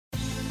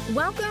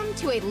Welcome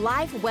to A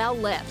Life Well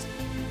Lived.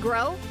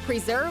 Grow,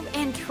 preserve,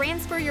 and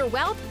transfer your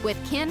wealth with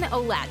Ken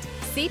Ouellette,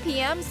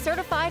 CPM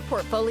Certified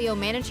Portfolio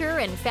Manager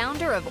and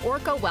founder of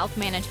Orca Wealth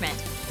Management.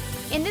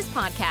 In this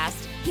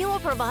podcast, he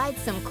will provide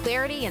some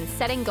clarity in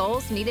setting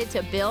goals needed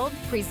to build,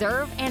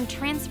 preserve, and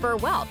transfer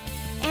wealth,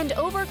 and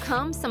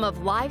overcome some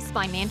of life's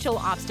financial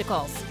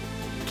obstacles.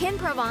 Ken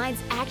provides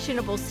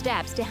actionable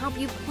steps to help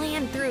you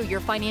plan through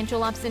your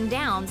financial ups and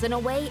downs in a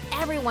way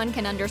everyone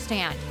can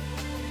understand.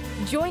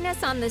 Join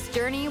us on this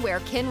journey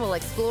where Ken will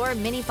explore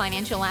many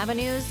financial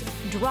avenues,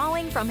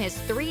 drawing from his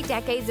 3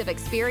 decades of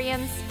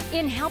experience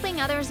in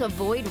helping others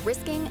avoid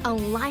risking a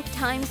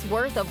lifetime's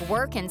worth of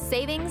work and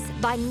savings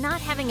by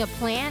not having a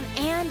plan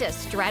and a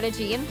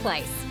strategy in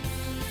place.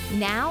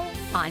 Now,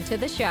 on to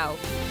the show.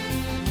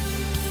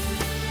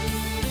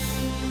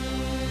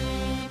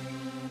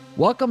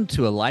 Welcome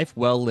to A Life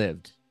Well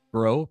Lived.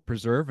 Grow,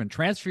 preserve, and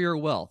transfer your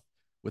wealth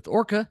with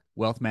Orca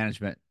Wealth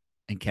Management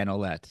and Ken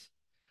Ouellette.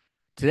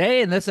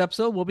 Today, in this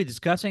episode, we'll be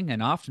discussing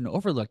an often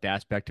overlooked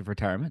aspect of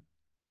retirement,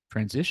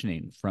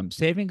 transitioning from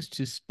savings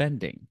to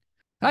spending.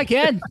 Hi,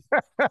 Ken.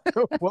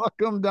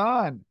 Welcome,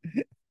 Don.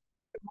 Good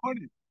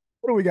morning.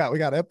 What do we got? We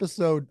got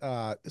episode,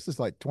 this is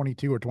like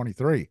 22 or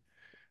 23.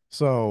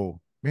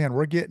 So, man,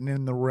 we're getting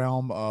in the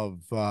realm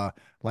of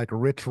like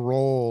Rich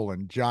Roll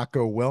and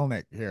Jocko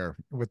Willink here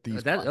with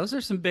these. Those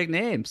are some big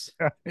names.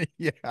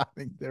 Yeah, I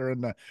think they're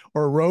in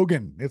or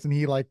Rogan. Isn't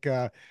he like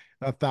a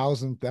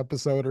 1,000th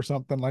episode or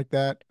something like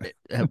that?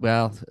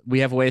 Well, we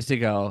have ways to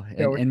go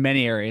in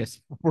many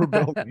areas. We're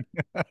building.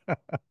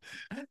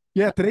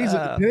 Yeah, today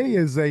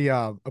is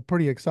a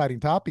pretty exciting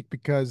topic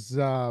because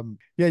you're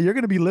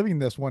going to be living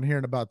this one here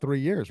in about 3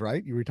 years,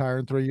 right? You retire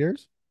in 3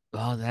 years?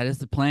 Oh, that is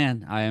the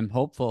plan. I am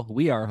hopeful.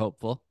 We are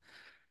hopeful.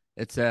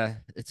 It's an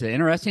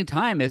interesting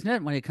time, isn't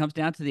it? When it comes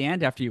down to the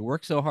end, after you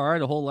work so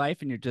hard a whole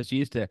life and you're just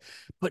used to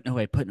putting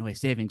away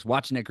savings,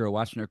 watching it grow,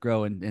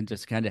 and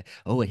just kind of,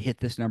 it hit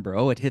this number.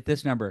 Oh, it hit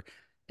this number.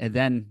 And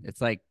then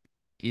it's like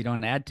you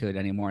don't add to it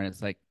anymore. And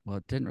it's like, well,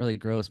 it didn't really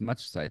grow as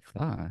much as I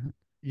thought.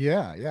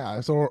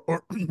 Yeah. So,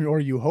 or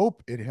you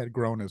hope it had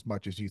grown as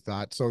much as you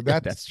thought. So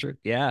that's true.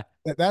 Yeah.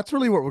 That's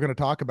really what we're going to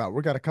talk about.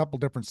 We've got a couple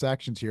different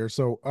sections here.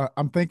 So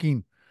I'm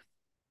thinking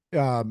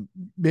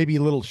maybe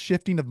a little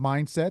shifting of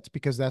mindsets,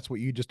 because that's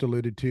what you just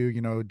alluded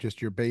to, just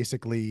you're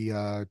basically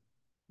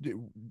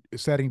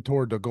setting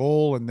toward a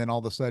goal, and then all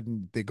of a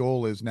sudden the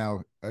goal is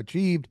now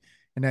achieved,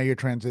 and now you're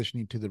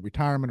transitioning to the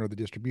retirement or the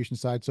distribution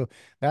side. So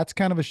that's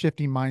kind of a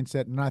shifting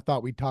mindset. And I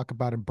thought we'd talk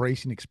about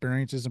embracing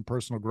experiences and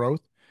personal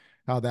growth,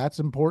 how that's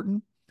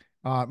important.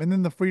 And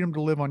then the freedom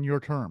to live on your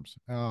terms.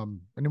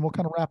 And then we'll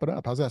kind of wrap it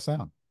up. How's that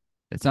sound?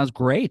 It sounds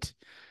great.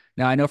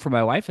 Now, I know for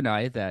my wife and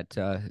I that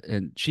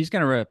and she's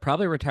going to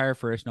probably retire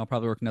first, and I'll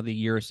probably work another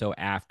year or so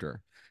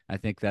after. I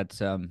think that's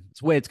the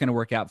way it's going to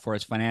work out for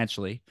us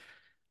financially.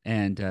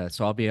 And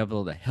so I'll be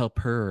able to help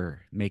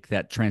her make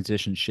that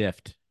transition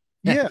shift.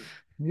 Yeah.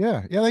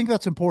 I think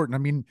that's important. I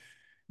mean,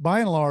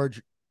 by and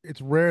large,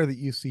 it's rare that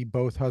you see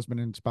both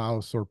husband and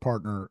spouse or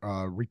partner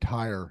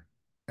retire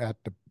at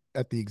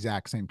the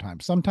exact same time.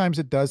 Sometimes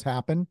it does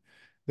happen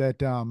that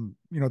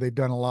they've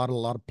done a lot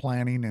of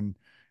planning,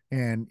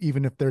 and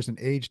even if there's an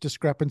age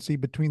discrepancy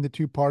between the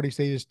two parties,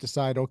 they just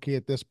decide, okay,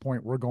 at this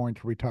point we're going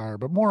to retire.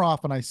 But more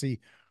often I see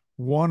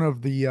one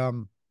of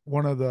the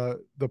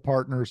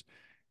partners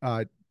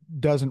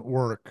doesn't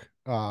work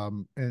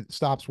and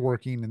stops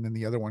working, and then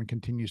the other one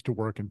continues to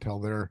work until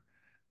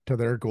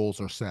their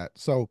goals are set.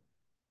 So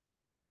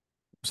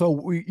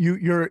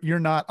you're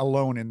not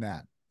alone in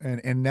that,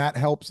 and that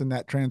helps in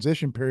that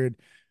transition period,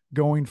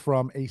 going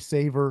from a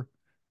saver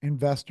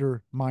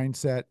investor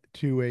mindset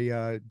to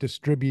a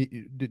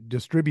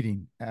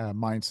distributing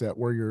mindset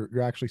where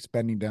you're actually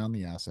spending down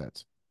the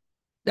assets.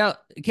 Now,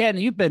 Ken,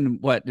 you've been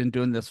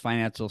doing this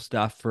financial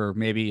stuff for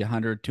maybe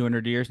 100,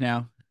 200 years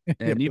now,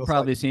 and you've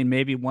probably seen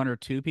maybe 1 or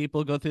 2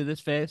 people go through this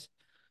phase.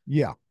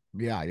 Yeah.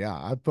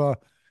 I've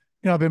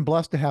been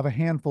blessed to have a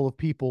handful of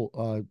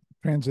people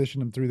transition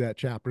them through that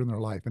chapter in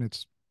their life, and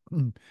it's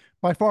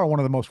by far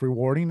one of the most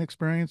rewarding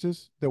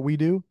experiences that we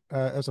do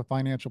as a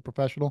financial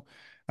professional.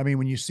 I mean,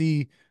 when you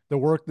see the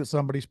work that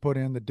somebody's put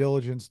in, the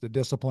diligence, the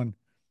discipline,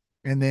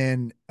 and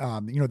then,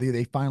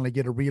 they finally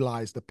get to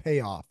realize the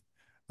payoff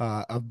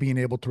of being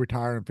able to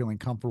retire and feeling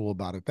comfortable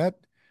about it.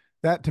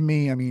 That to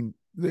me, I mean,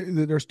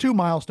 there's 2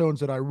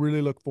 milestones that I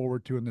really look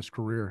forward to in this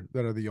career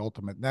that are the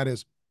ultimate. And that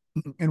is,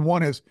 and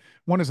one is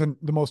the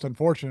most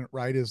unfortunate,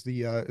 right? Is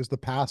the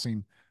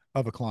passing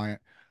of a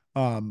client.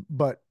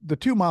 But the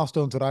 2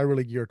 milestones that I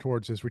really gear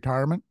towards is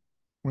retirement,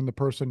 when the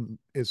person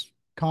is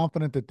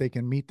confident that they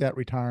can meet that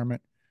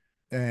retirement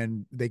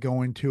and they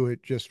go into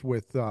it just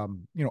with,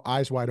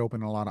 eyes wide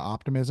open and a lot of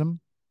optimism.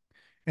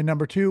 And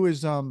number 2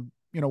 is, I've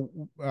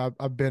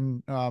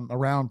been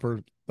around for,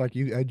 like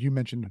you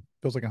mentioned,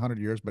 feels like 100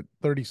 years, but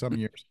 30 some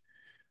years,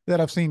 that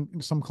I've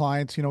seen some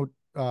clients,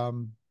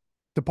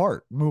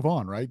 depart, move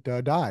on, right?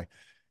 Die.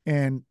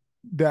 And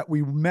that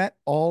we met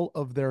all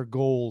of their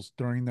goals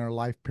during their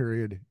life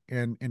period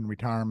in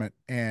retirement,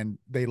 and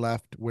they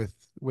left with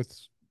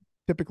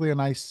typically a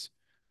nice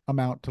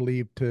amount to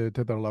leave to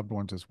their loved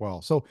ones as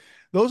well. So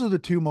those are the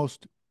two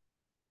most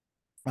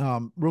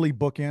really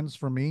bookends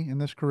for me in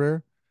this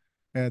career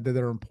that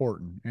are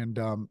important. And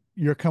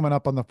you're coming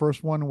up on the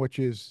first one, which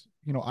is,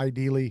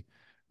 ideally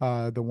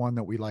the one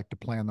that we like to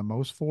plan the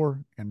most for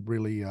and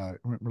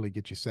really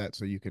get you set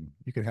so you can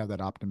have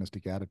that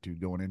optimistic attitude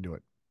going into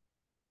it.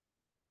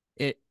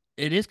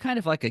 It is kind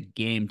of like a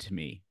game to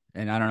me.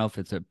 And I don't know if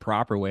it's a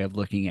proper way of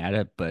looking at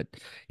it, but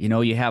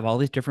you have all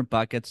these different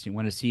buckets. You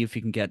want to see if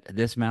you can get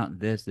this amount,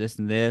 this,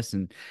 and this.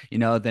 And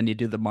then you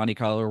do the Monte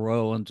Carlo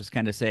roll and just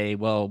kind of say,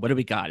 well, what do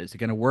we got? Is it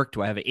going to work?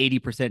 Do I have an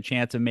 80%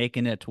 chance of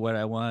making it to what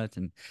I want?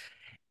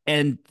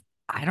 And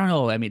I don't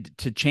know. I mean,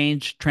 to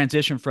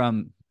transition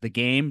from the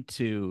game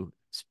to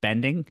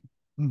spending,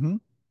 Mm-hmm.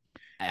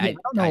 Yeah, I I,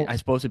 don't I know. I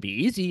suppose it'd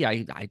be easy.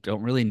 I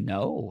don't really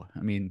know.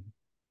 I mean,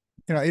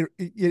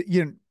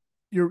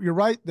 You're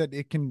right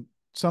that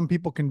some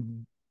people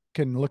can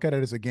look at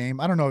it as a game.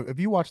 I don't know if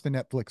you watch the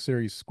Netflix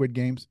series Squid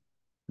Games.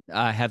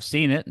 I have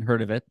seen it and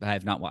heard of it, but I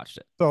have not watched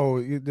it. So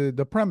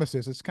the premise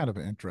is it's kind of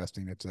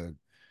interesting.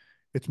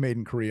 It's made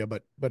in Korea,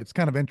 but it's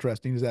kind of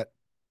interesting is that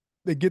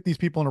they get these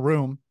people in a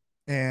room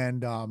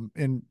and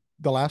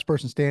the last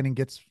person standing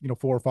gets $4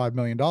 or $5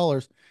 million.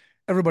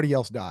 Everybody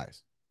else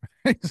dies.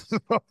 So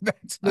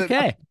that's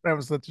Okay. the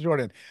premise. That's the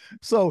short end.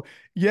 So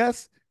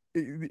yes,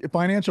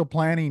 financial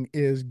planning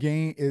is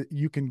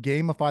you can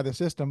gamify the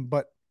system,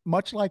 but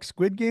much like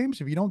Squid Games,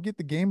 if you don't get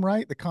the game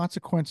right, the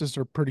consequences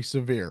are pretty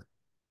severe.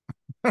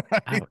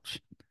 Right?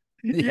 Ouch.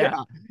 Yeah.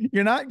 Yeah,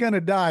 you're not going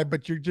to die,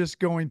 but you're just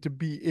going to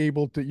be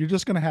able to, you're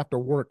just going to have to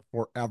work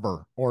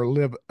forever or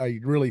live a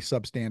really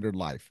substandard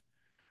life.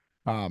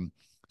 Um,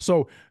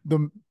 so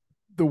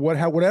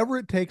whatever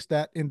it takes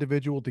that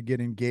individual to get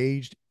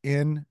engaged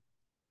in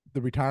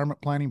the retirement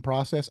planning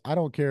process, I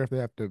don't care if they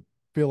have to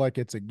feel like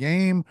it's a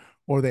game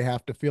or they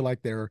have to feel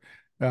like they're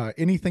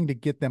anything to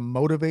get them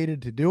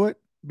motivated to do it,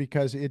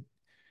 because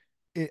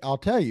I'll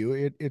tell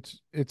you,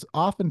 it's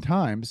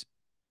oftentimes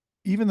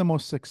even the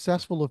most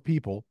successful of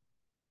people,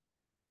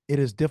 it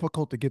is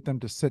difficult to get them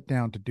to sit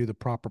down to do the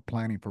proper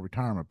planning for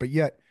retirement. But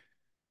yet,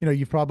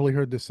 you've probably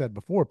heard this said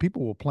before.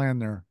 People will plan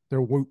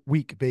their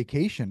week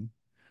vacation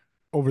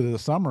over the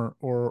summer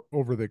or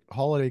over the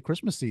holiday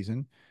Christmas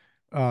season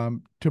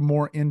to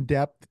more in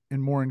depth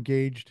and more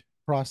engaged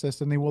process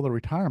than they will the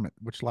retirement,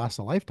 which lasts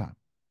a lifetime.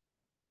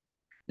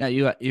 Now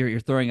you're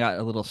throwing out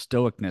a little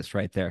stoicness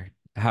right there.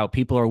 How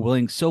people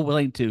are so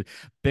willing to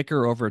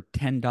bicker over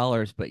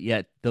 $10, but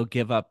yet they'll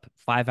give up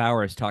 5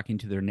 hours talking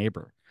to their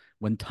neighbor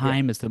when Yeah.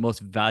 time is the most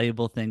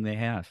valuable thing they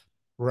have.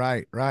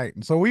 Right, right.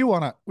 And so we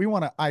want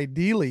to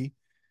ideally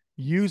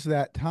use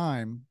that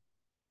time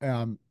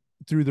um,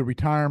 through the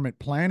retirement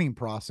planning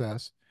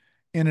process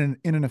in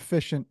an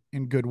efficient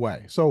and good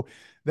way. So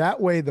that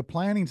way the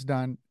planning's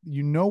done,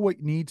 you know what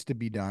needs to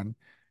be done,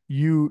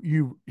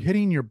 you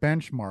hitting your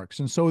benchmarks.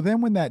 And so then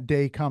when that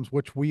day comes,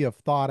 which we have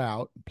thought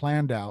out,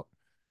 planned out,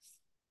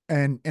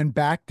 and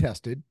back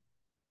tested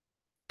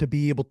to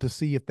be able to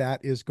see if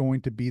that is going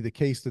to be the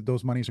case, that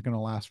those monies are going to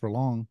last for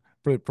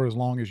as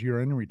long as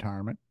you're in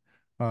retirement,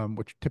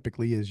 which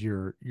typically is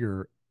your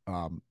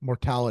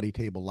mortality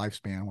table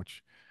lifespan,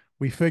 which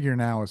we figure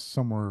now is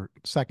somewhere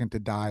second to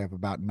die of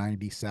about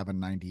 97,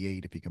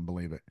 98, if you can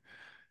believe it.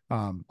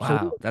 So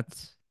Wow,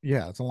 that's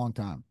yeah, it's a long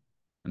time.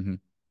 mhm.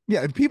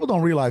 Yeah, and people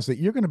don't realize that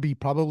you're going to be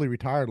probably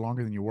retired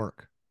longer than you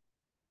work.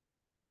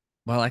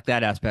 Well, I like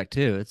that aspect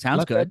too. It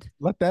sounds good.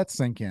 Let that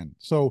sink in.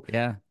 So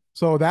Yeah.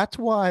 So that's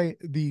why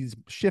these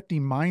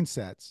shifting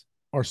mindsets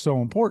are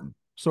so important.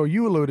 So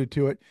you alluded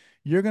to it.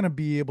 You're going to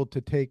be able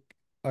to take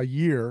a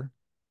year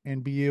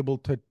and be able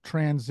to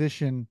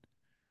transition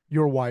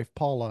your wife,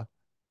 Paula,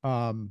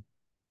 um,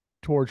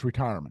 towards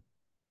retirement,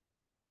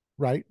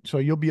 right? So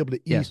you'll be able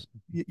to ease.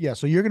 Yes, Yeah.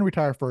 So you're going to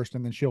retire first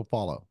and then she'll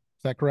follow.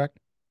 Is that correct?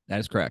 that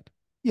is correct.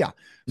 Yeah.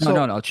 No, So,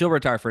 no, no. She'll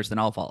retire first, then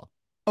I'll follow.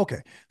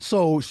 okay.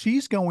 So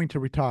she's going to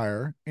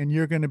retire and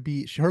you're going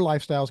to her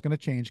lifestyle is going to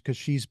change because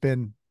she's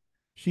been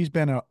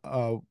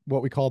a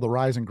what we call the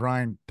rise and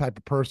grind type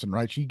of person,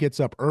 right? She gets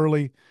up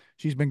early.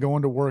 She's been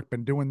going to work,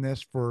 been doing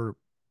this for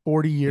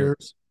 40 Thir-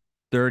 years,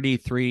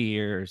 33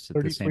 years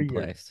at the same 33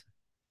 years, place.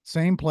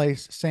 same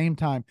place, same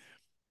time.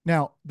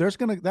 Now,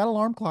 that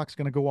alarm clock's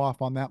gonna go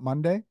off on that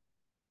Monday,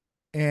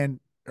 and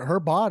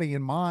her body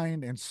and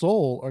mind and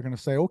soul are gonna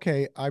say,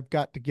 okay, I've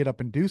got to get up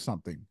and do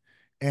something.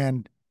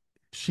 And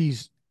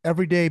she's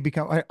every day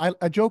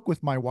I joke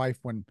with my wife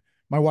when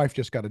my wife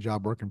just got a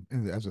job working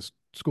as a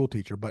school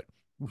teacher, but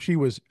she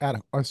was at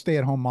a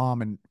stay-at-home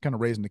mom and kind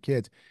of raising the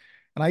kids.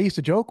 And I used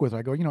to joke with her,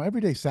 I go,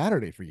 every day's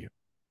Saturday for you.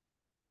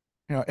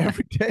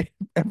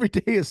 Every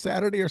day is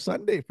Saturday or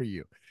Sunday for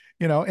you.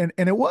 And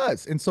it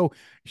was. And so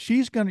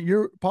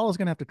Paula's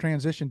gonna have to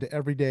transition to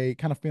every day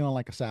kind of feeling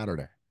like a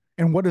Saturday.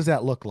 And what does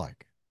that look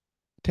like?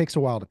 It takes a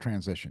while to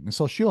transition. And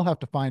so she'll have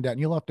to find out and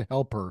you'll have to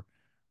help her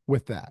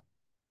with that.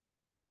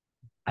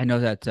 I know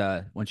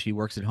that when she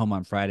works at home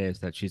on Fridays,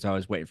 that she's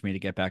always waiting for me to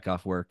get back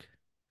off work,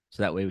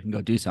 so that way we can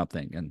go do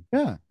something.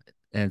 Yeah.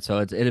 And so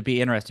it'd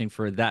be interesting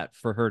for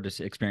her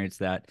to experience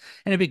that,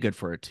 and it'd be good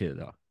for her too,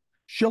 though.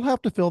 she'll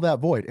have to fill that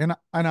void. And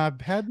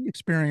I've had the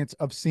experience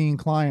of seeing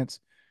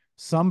clients,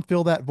 some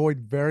fill that void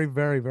very,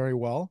 very, very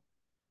well,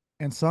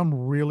 and some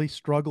really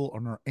struggle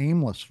and are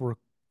aimless for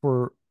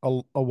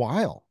a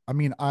while. I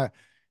mean, I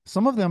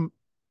some of them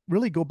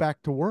really go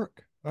back to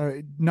work,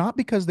 not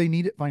because they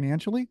need it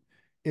financially,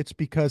 it's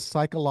because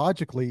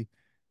psychologically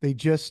they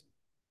just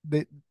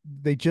they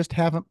they just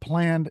haven't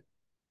planned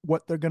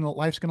what they're gonna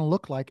life's gonna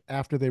look like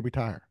after they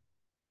retire.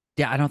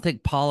 Yeah, I don't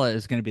think Paula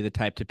is going to be the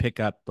type to pick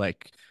up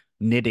like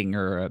knitting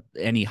or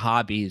any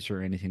hobbies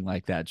or anything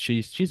like that.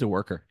 She's a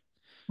worker.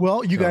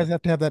 Well, you So guys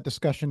have to have that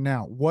discussion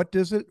now. What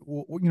does it,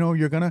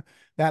 you're gonna,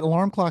 that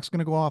alarm clock's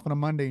gonna go off on a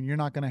Monday and you're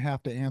not gonna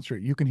have to answer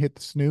it. You can hit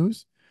the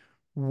snooze.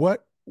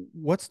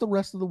 What's the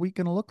rest of the week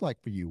gonna look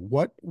like for you?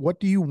 What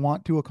do you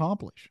want to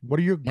accomplish? What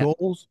are your yeah,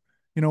 goals?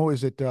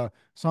 Is it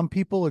some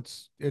people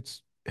it's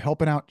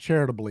helping out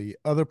charitably.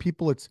 Other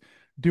people it's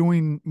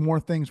doing more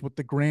things with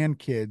the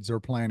grandkids or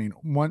planning.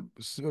 One,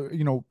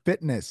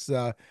 fitness,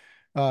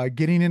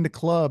 getting into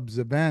clubs,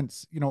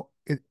 events.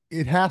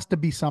 It has to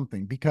be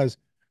something because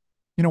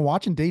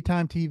watching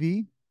daytime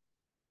TV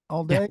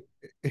all yeah. day,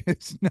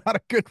 it's not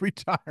a good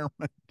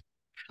retirement.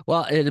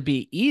 Well, it'd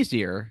be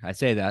easier, I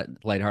say that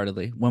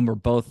lightheartedly, when we're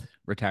both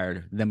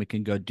retired. Then we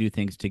can go do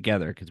things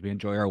together because we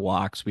enjoy our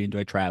walks, we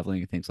enjoy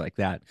traveling and things like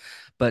that.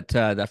 But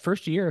that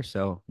first year or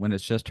so, when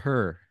it's just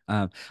her,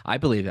 I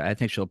believe that I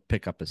think she'll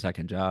pick up a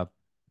second job,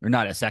 or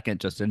not a second,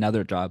 just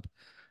another job,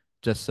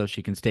 just so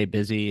she can stay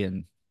busy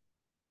and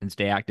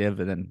stay active.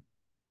 And then,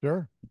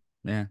 Sure.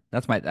 yeah,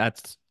 that's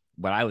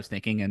what I was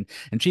thinking. And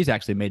she's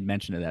actually made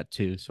mention of that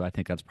too. So I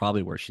think that's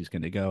probably where she's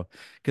going to go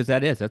because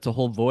that's a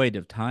whole void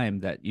of time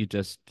that you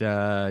just,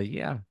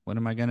 yeah, what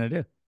am I going to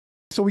do?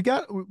 So we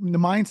got the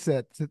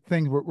mindset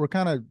thing. We're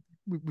kind of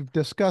we've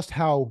discussed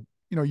how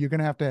you're going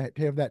to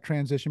have that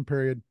transition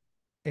period,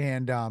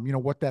 and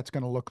what that's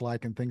going to look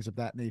like and things of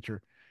that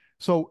nature.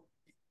 So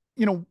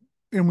you know,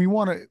 and we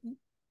want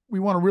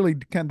to really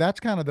that's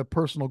kind of the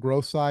personal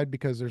growth side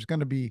because there's going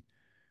to be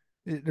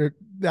there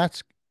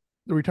that's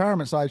the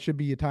retirement side should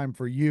be a time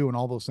for you and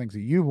all those things that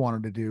you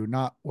wanted to do,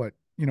 not what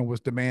was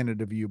demanded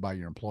of you by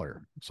your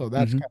employer. So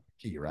that's Hmm. kind of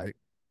key, right?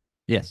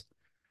 Yes.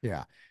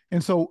 Yeah.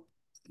 And so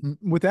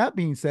with that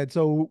being said,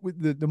 so with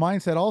the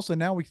mindset also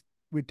now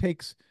we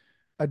takes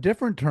a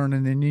different turn,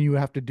 and then you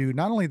have to do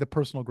not only the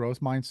personal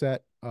growth mindset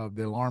of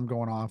the alarm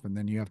going off and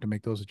then you have to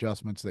make those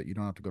adjustments that you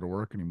don't have to go to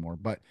work anymore,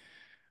 but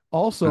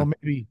also Huh.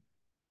 maybe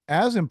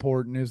as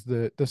important is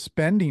the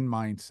spending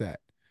mindset,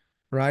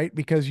 right?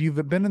 Because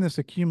you've been in this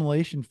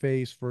accumulation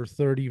phase for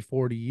 30,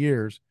 40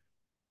 years,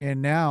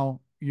 and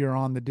now you're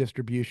on the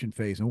distribution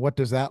phase. And what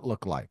does that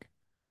look like?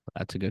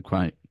 That's a good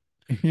point.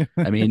 Yeah.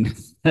 I mean,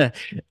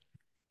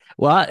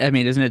 well, I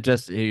mean, isn't it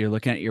just you're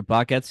looking at your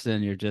buckets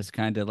and you're just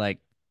kind of like,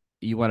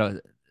 you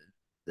want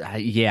to,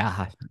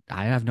 yeah,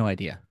 I have no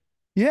idea.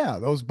 Yeah,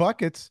 those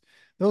buckets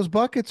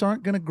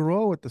aren't going to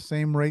grow at the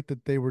same rate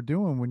that they were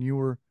doing when you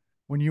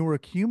were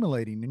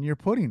accumulating, and you're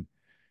putting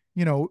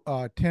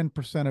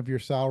 10% of your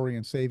salary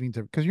in savings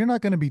because you're not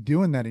going to be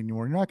doing that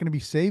anymore. You're not going to be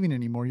saving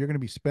anymore. You're going to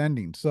be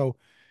spending. So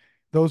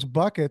those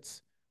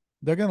buckets,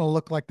 they're going to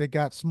look like they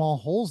got small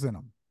holes in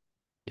them,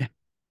 Yeah.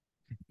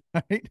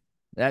 right?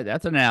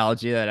 That's an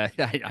analogy that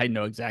I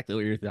know exactly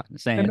what you're And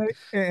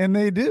saying.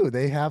 they do.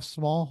 They have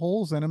small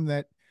holes in them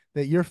that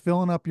you're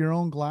filling up your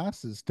own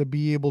glasses to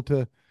be able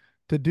to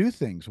do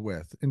things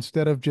with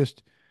instead of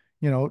just,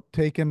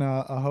 taking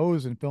a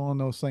hose and filling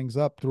those things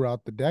up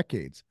throughout the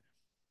decades.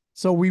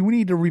 So we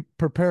need to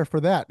prepare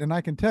for that. And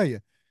I can tell you,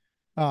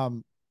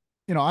 um,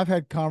 I've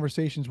had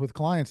conversations with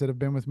clients that have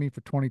been with me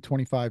for 20,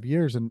 25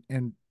 years, and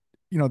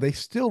they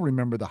still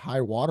remember the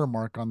high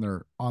watermark on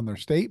their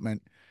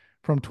statement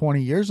from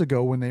 20 years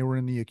ago when they were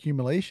in the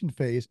accumulation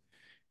phase.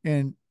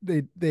 And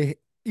they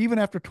even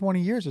after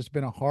 20 years, it's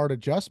been a hard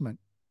adjustment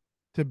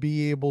to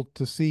be able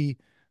to see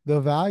the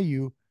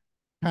value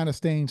kind of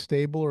staying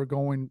stable or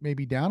going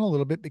maybe down a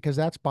little bit because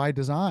that's by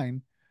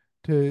design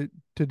to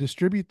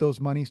distribute those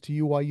monies to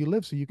you while you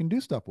live so you can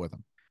do stuff with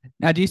them.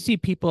 Now, do you see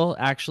people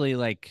actually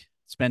like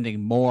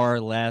spending more,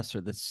 less,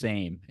 or the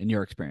same in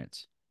your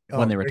experience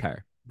when Oh, they great,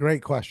 retire?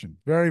 great question.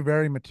 Very,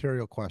 very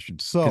material question.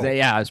 Because So,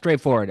 yeah,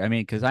 straightforward. I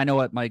mean, because I know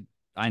what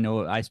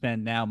I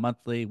spend now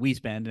monthly, we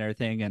spend and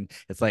everything, and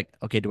it's like,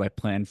 okay, do I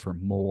plan for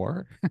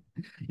more?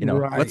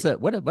 right.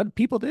 What do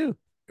people do?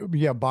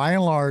 Yeah, by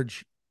and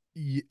large,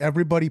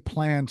 everybody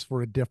plans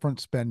for a different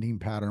spending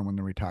pattern when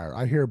they retire.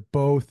 I hear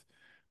both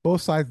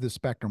sides of the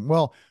spectrum.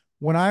 Well,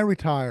 when I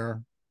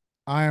retire,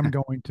 I am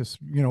going to,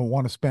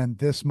 want to spend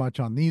this much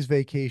on these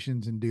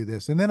vacations and do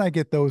this. And then I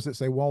get those that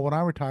say, well, when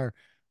I retire,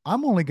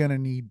 I'm only going to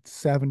need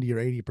 70 or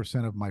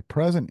 80% of my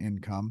present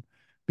income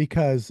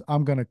because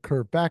I'm going to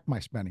curve back my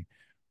spending.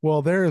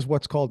 Well, there is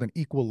what's called an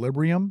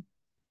equilibrium,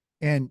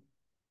 and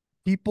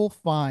people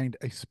find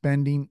a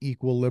spending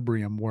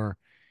equilibrium where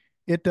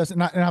it doesn't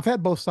not, and I've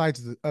had both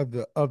sides of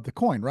the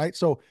coin, right?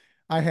 So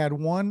I had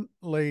one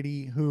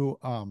lady who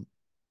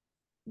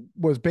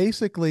was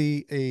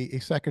basically a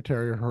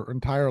secretary her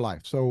entire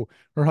life. So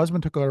her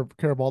husband took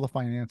care of all the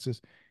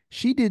finances,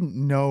 She didn't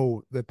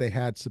know that they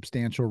had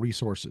substantial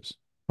resources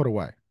put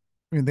away.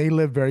 I mean, they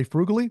lived very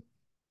frugally.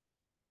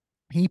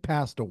 He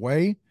passed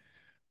away.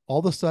 All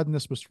of a sudden,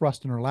 this was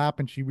thrust in her lap,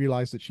 and she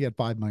realized that she had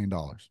 $5 million.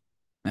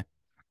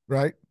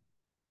 Right.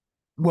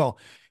 Well,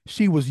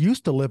 she was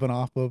used to living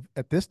off of,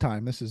 at this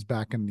time, this is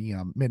back in the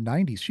mid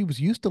 90s, she was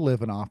used to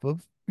living off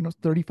of,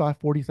 35,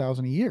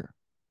 40,000 a year.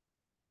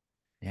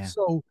 Yeah.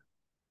 So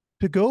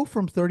to go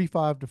from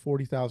 35 to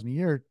 40,000 a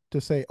year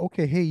to say,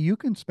 okay, hey, you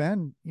can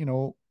spend,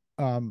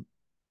 um,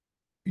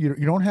 you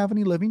don't have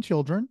any living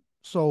children.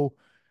 So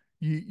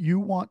you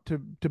want to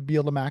be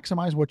able to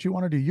maximize what you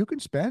want to do. You can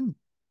spend,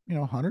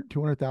 100,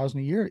 200,000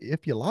 a year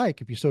if you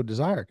like, if you so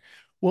desire.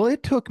 Well,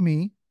 it took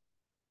me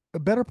a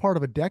better part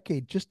of a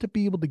decade just to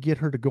be able to get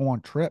her to go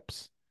on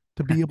trips,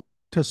 to be able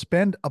to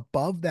spend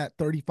above that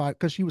 35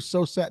 because she was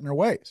so set in her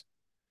ways.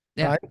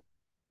 Yeah. Right.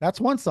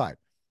 That's one side.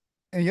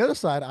 And the other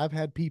side, I've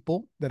had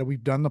people that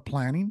we've done the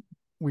planning.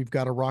 We've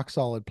got a rock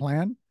solid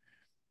plan.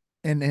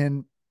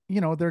 And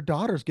their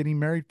daughter's getting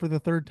married for the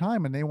third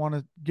time and they want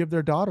to give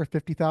their daughter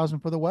 50,000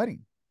 for the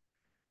wedding.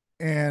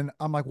 And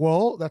I'm like,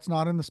 well, that's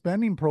not in the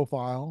spending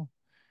profile.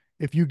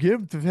 If you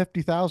give the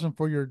 50,000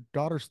 for your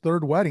daughter's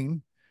third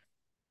wedding,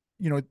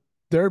 you know,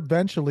 they're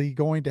eventually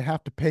going to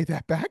have to pay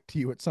that back to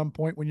you at some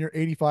point when you're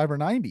 85 or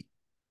 90.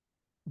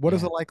 What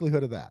is the Yeah.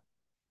 likelihood of that?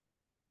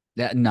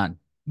 Yeah. None.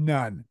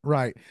 None.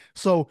 Right.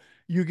 So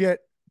you get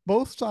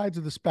both sides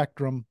of the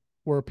spectrum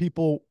where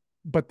people,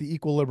 but the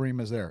equilibrium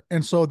is there.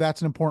 And so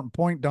that's an important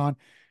point, Don.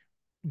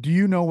 Do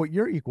you know what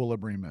your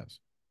equilibrium is?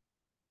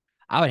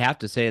 I would have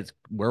to say it's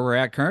where we're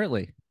at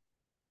currently.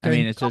 I Okay.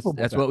 mean, You're it's just comfortable with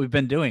that's that. what we've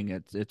been doing.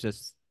 It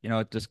just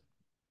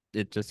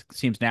it just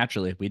seems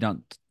naturally. We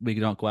don't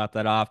go out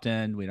that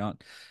often. We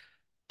don't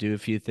do a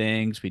few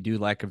things. We do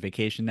like a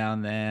vacation now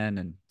and then,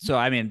 and so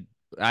I mean,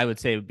 I would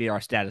say it would be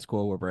our status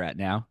quo where we're at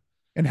now.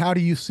 And how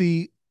do you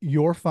see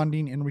your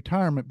funding in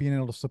retirement being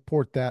able to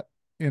support that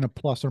in a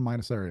plus or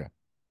minus area?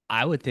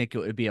 I would think it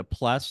would be a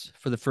plus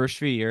for the first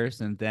 3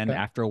 years, and then Okay.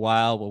 after a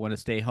while, we'll want to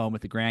stay home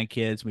with the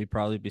grandkids. We'd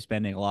probably be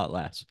spending a lot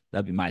less.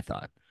 That'd be my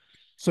thought.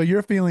 So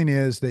your feeling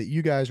is that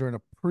you guys are in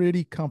a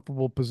pretty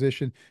comfortable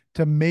position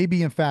to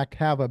maybe, in fact,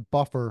 have a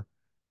buffer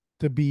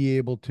to be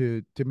able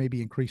to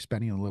maybe increase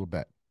spending a little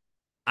bit.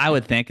 I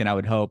would think, and I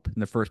would hope in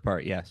the first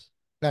part, yes.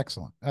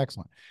 Excellent.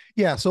 Excellent.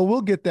 Yeah. So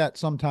we'll get that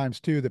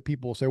sometimes too, that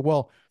people will say,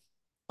 well,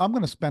 I'm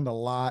going to spend a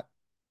lot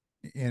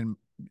in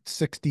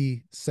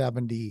 60,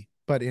 70,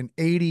 but in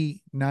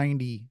 80,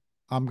 90,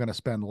 I'm going to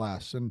spend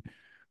less. And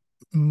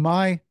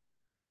my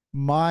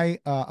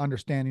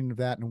understanding of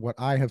that and what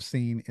I have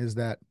seen is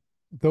that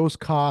those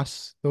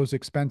costs, those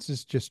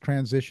expenses just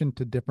transition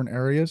to different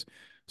areas.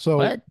 So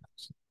What?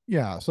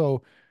 yeah,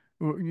 so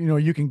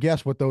you can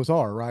guess what those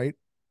are, right?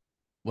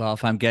 Well,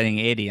 if I'm getting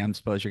 80, I'm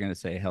suppose you're going to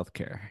say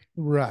healthcare.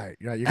 Right.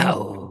 Yeah,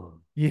 Oh,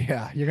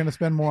 you're gonna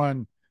spend more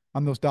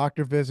on those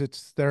doctor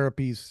visits,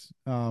 therapies,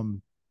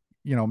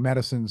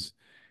 medicines.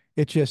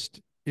 It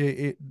just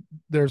it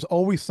there's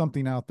always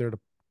something out there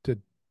to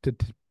to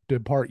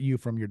depart you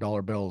from your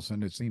dollar bills,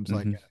 and it seems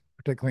like, hmm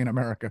particularly in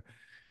America.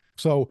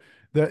 So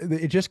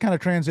it just kind of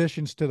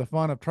transitions to the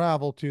fun of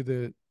travel to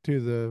the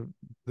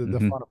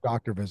hmm fun of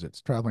doctor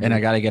visits, traveling And I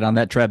to. got to get on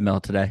that treadmill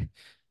today.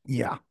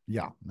 Yeah,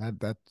 yeah,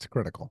 that's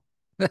critical.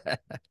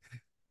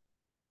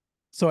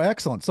 So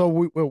excellent. So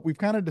we've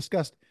kind of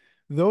discussed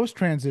those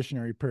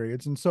transitionary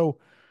periods, and so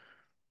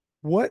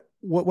what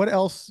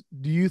else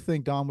do you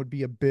think, Don, would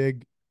be a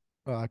big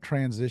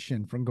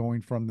transition from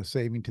going from the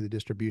saving to the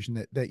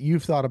distribution that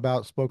you've thought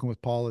about, spoken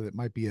with Paula, that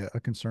might be a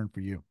concern for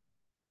you?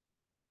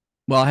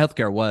 Well,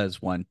 healthcare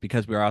was one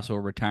because we were also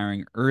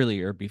retiring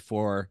earlier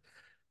before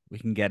we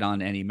can get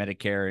on any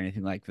Medicare or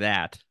anything like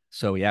that.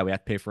 So yeah, we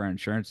have to pay for our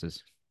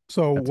insurances.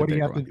 So That's a what do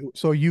you big have to one. do?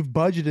 So you've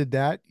budgeted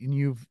that and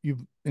you've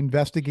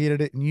investigated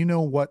it and you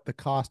know what the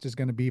cost is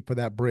going to be for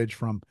that bridge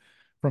from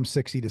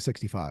 60 to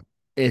 65.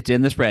 It's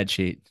in the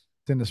spreadsheet.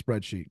 It's in the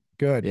spreadsheet.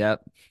 Good.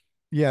 Yep.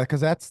 Yeah,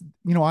 because that's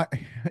I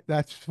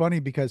that's funny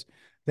because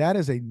that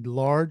is a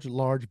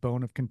large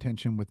bone of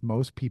contention with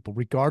most people,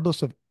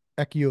 regardless of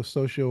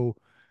eco-social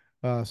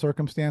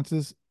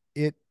circumstances.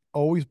 It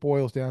always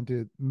boils down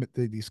to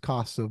these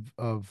costs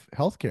of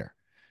healthcare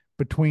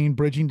between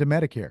bridging to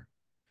Medicare.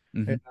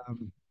 And,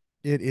 hmm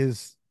it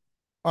is,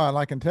 and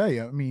I can tell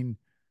you, I mean,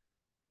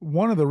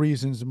 one of the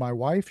reasons my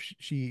wife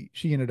she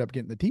ended up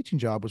getting the teaching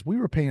job was we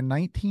were paying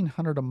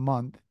 1,900 a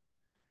month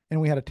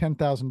and we had a $10,000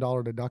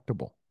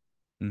 deductible.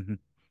 hmm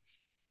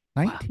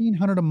Wow.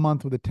 1,900 a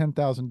month with a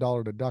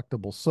 $10,000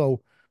 deductible.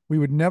 So we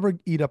would never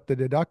eat up the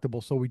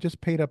deductible. So we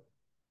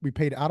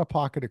paid out of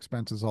pocket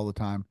expenses all the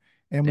time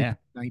and we Yeah.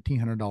 paid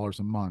 $1,900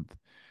 a month.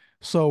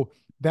 So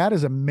that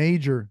is a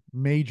major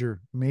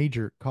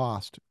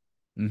cost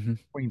hmm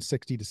between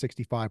 60 to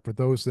 65 for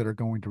those that are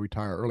going to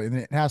retire early. And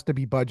it has to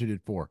be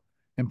budgeted for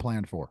and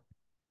planned for.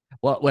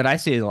 Well, what I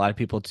see a lot of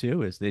people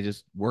too is they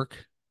just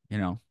work,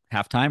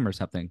 half time or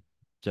something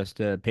just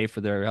to pay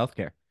for their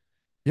healthcare.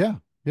 Yeah.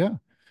 Yeah.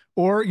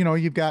 Or,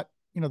 you've got,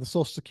 the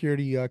Social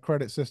Security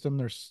credit system.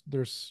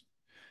 There's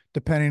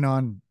depending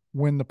on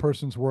when the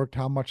person's worked,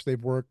 how much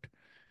they've worked.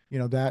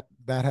 That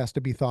has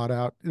to be thought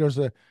out. There's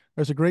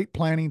a great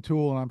planning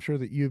tool, and I'm sure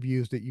that you've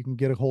used it. You can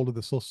get a hold of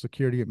the Social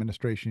Security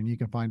Administration. You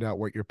can find out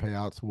what your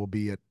payouts will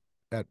be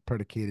at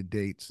predicated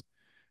dates.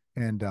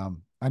 And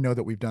I know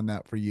that we've done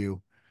that for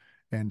you.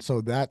 And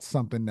so that's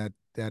something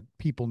that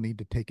people need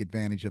to take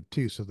advantage of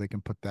too, so they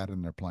can put that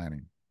in their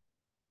planning.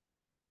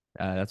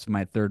 That's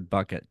my third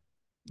bucket.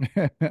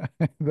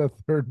 The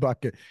third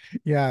bucket.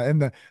 Yeah,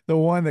 and the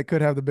one that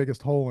could have the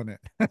biggest hole in it.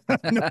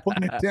 No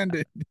pun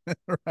intended.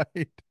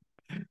 Right.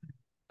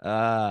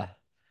 Uh,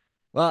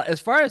 well, as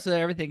far as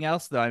everything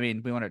else, though, I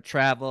mean, we want to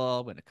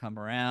travel, we want to come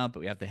around,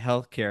 but we have the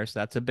healthcare, so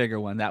that's a bigger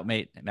one. That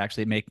may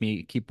actually make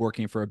me keep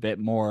working for a bit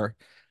more.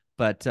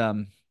 But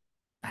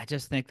I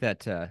just think that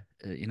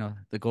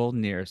the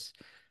golden years,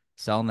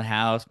 selling the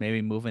house,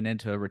 maybe moving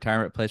into a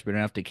retirement place where we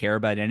don't have to care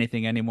about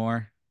anything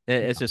anymore.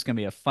 It's just gonna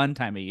be a fun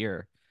time of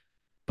year,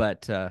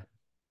 but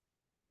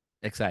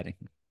exciting.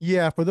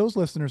 Yeah, for those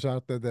listeners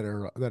out there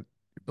that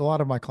a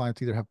lot of my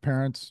clients either have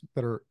parents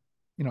that are,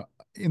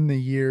 in the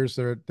years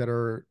that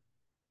are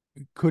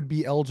could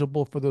be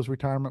eligible for those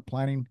retirement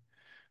planning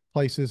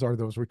places or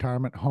those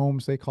retirement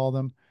homes they call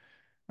them.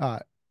 Uh,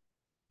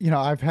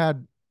 I've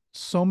had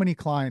so many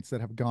clients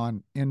that have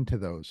gone into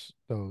those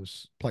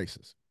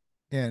places.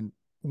 And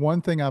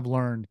one thing I've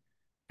learned,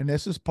 and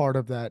this is part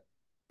of that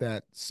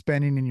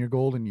spending in your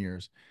golden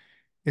years,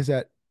 is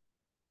that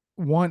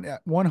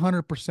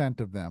 100%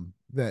 of them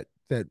that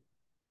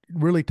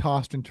really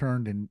tossed and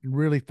turned and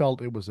really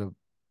felt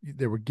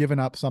they were giving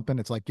up something.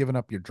 It's like giving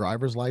up your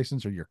driver's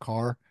license or your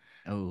car.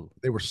 Oh,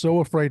 They were so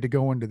afraid to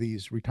go into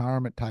these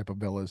retirement type of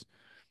villas.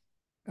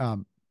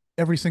 Um,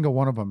 every single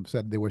one of them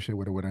said they wish they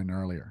would have went in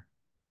earlier.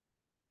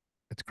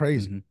 It's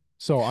crazy. mm-hmm,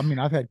 So, I mean,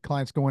 I've had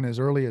clients go in as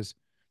early as,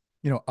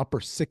 upper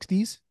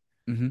 60s,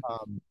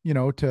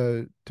 mm-hmm.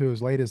 to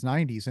as late as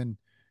 90s.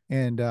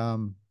 And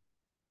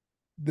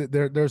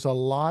there's a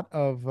lot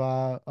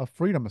of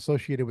freedom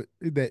associated with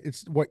that.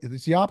 It's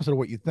the opposite of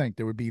what you think.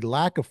 There would be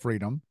lack of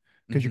freedom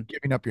because Mm-hmm. you're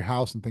giving up your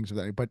house and things of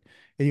that. But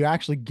you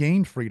actually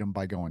gain freedom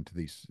by going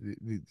to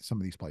some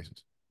of these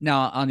places.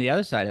 Now, on the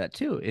other side of that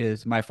too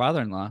is my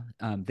father-in-law.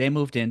 They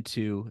moved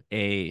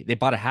they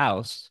bought a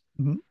house,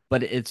 Mhm.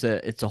 but it's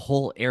a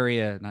whole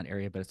area, not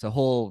area, but it's a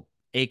whole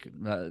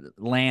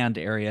land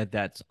area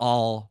that's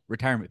all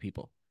retirement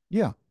people.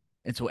 Yeah.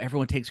 And so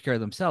everyone takes care of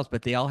themselves,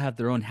 but they all have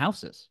their own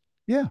houses.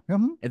 Yeah.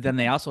 And then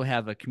they also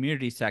have a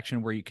community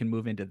section where you can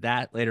move into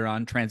that later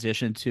on,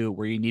 transition to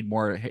where you need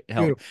more help.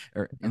 Beautiful.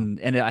 Or Yeah.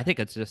 and I think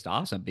it's just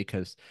awesome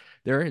because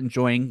they're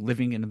enjoying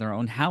living in their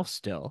own house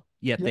still,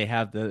 yet Yeah. they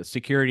have the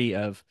security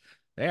of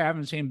they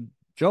haven't seen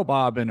Joe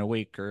Bob in a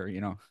week or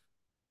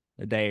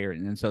a day,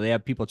 and so they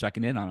have people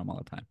checking in on them all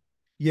the time.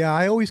 Yeah.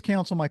 I always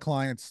counsel my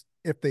clients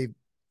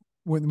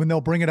when they'll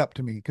bring it up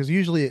to me, because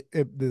usually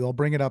they'll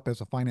bring it up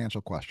as a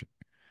financial question.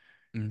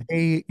 Mhm.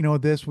 Hey,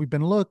 this we've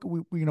been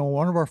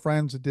one of our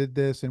friends did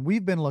this and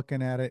we've been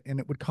looking at it and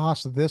it would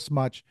cost this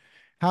much.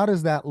 How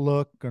does that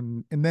look?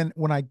 And then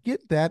when I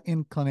get that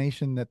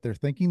inclination that they're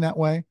thinking that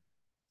way,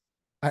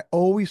 I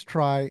always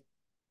try,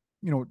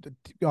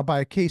 by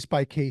a case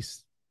by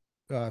case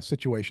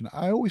situation.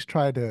 I always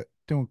try to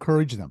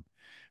encourage them,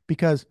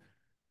 because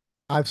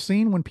I've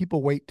seen when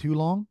people wait too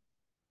long.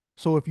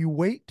 So if you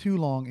wait too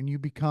long and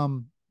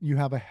you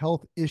have a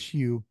health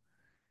issue,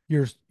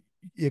 you're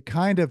it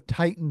kind of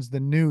tightens the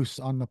noose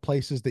on the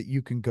places that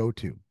you can go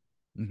to,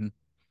 Mhm.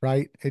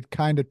 right? It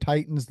kind of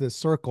tightens the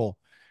circle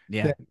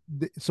Yeah.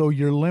 that so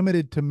you're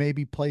limited to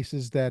maybe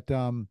places that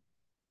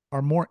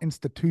are more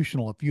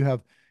institutional if you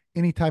have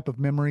any type of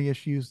memory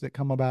issues that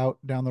come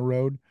about down the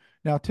road.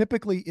 Now,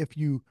 typically if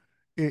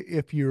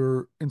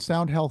you're in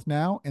sound health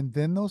now and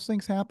then those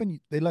things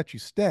happen, they let you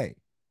stay,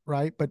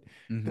 right? But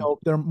Hmm.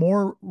 they're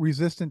more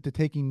resistant to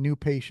taking new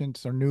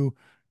patients or new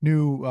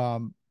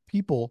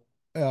people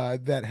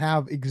that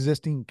have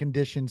existing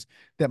conditions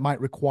that might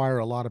require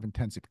a lot of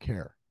intensive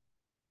care.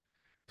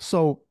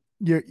 So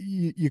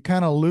you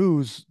kind of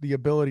lose the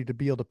ability to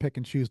be able to pick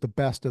and choose the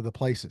best of the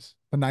places,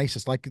 the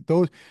nicest, like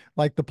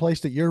the place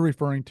that you're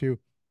referring to.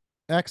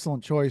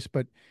 Excellent choice.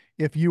 But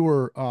if you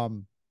were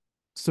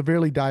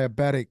severely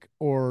diabetic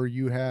or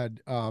you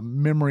had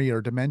memory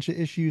or dementia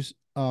issues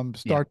Yeah.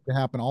 start to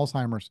happen,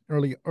 Alzheimer's,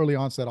 early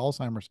onset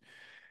Alzheimer's,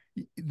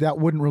 that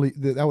wouldn't really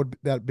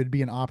that would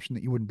be an option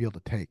that you wouldn't be able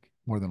to take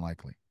more than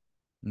likely,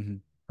 Hmm.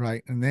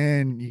 right? And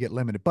then you get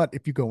limited. But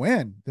if you go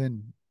in,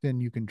 then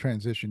you can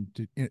transition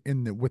to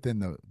in the within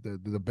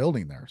the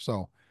building there.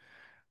 So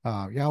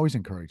yeah, I always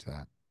encourage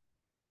that.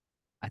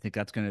 I think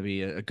that's going to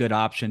be a good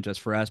option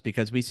just for us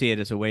because we see it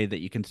as a way that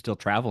you can still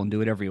travel and do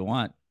whatever you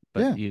want.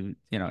 But Yeah,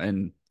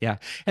 and yeah.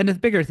 And the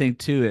bigger thing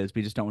too is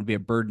we just don't want to be a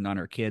burden on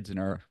our kids and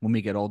our when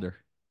we get older,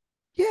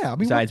 yeah. I mean,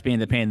 besides being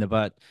the pain in the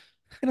butt.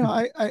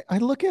 I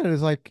look at it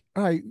as like,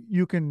 all right,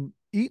 you can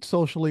eat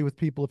socially with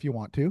people if you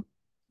want to,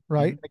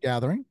 right? Hmm. In a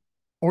gathering,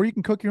 or you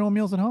can cook your own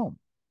meals at home.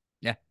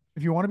 Yeah.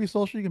 If you want to be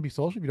social, you can be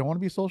social. If you don't want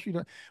to be social, you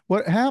don't.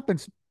 What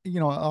happens,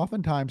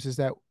 oftentimes is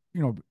that,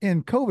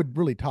 and COVID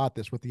really taught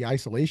this with the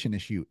isolation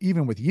issue,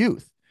 even with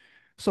youth.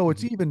 So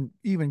it's Mhm.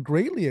 even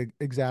greatly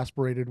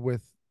exasperated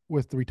with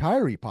the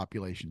retiree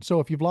population. So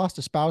if you've lost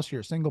a spouse,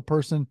 you're a single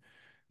person,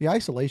 the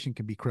isolation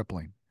can be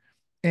crippling.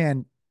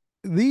 And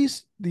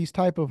these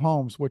type of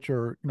homes, which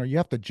are, you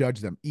have to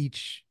judge them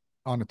each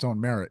on its own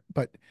merit,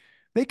 but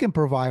they can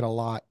provide a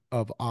lot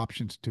of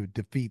options to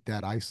defeat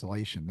that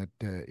isolation that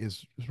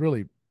is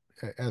really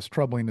as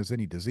troubling as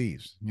any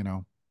disease.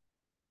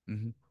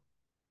 Mhm.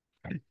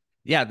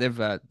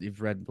 Yeah,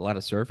 you've read a lot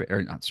of survey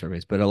or not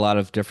surveys, but a lot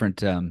of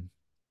different what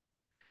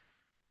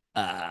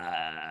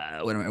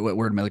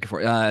word am I looking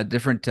for?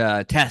 Different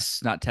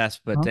tests, not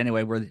tests, but Huh?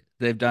 anyway, where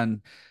they've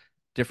done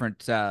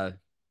different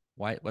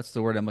what's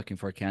the word I'm looking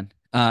for, Ken?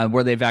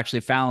 Where they've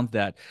actually found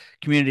that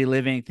community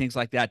living, things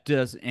like that,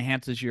 does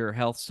enhances your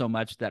health so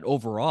much that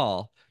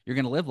overall you're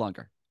going to live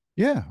longer.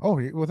 Yeah. Oh,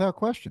 without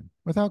question.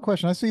 Without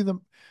question. I see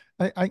them.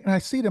 I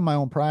see it in my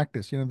own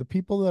practice. The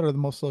people that are the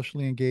most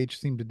socially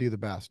engaged seem to do the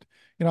best.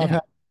 I've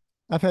Yeah.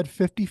 had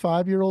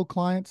 55-year-old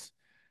clients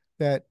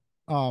that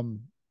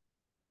um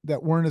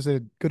that weren't as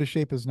good a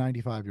shape as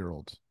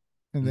 95-year-olds.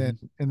 And then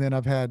Hmm.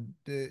 I've had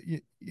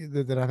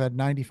that I've had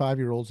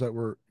 95-year-olds that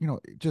were,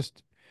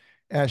 just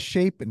as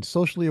shape and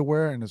socially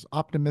aware and as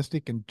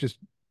optimistic and just,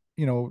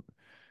 you know,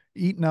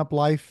 eating up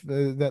life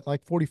that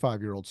like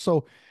 45-year-olds.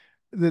 So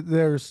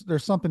there's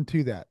something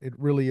to that. It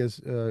really is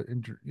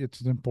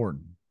it's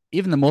important.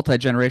 Even the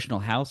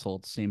multi-generational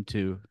households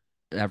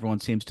everyone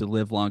seems to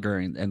live longer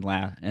and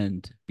laugh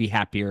and be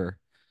happier.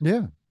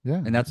 Yeah. Yeah.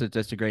 And that's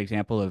just a great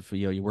example of,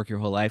 you work your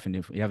whole life, and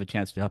if you have a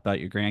chance to help out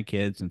your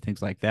grandkids and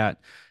things like that,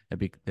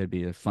 that'd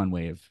be a fun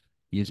way of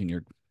using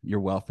your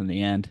wealth in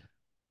the end.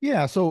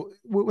 Yeah. So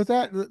with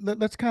that,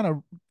 let's kind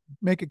of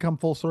make it come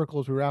full circle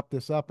as we wrap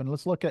this up, and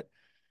let's look at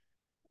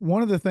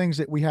one of the things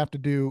that we have to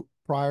do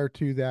prior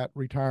to that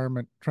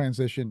retirement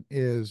transition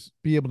is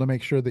be able to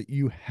make sure that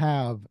you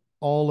have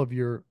all of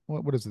your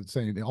what is it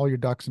saying, all your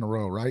ducks in a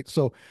row, right?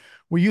 So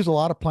we use a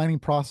lot of planning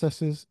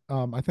processes.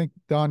 I think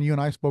Don, you and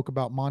I spoke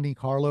about Monte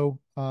Carlo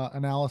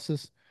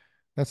analysis.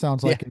 That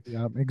sounds Yeah. like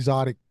an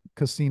exotic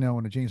casino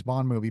in a James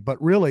Bond movie,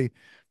 but really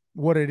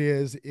what it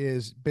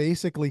is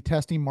basically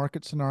testing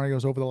market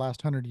scenarios over the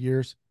last 100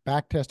 years,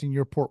 back testing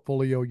your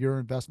portfolio, your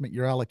investment,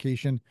 your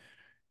allocation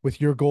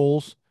with your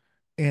goals,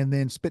 and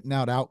then spitting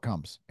out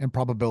outcomes and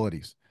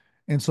probabilities.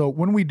 And so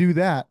when we do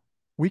that,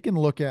 we can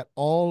look at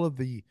all of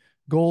the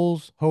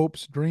goals,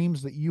 hopes,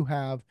 dreams that you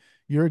have,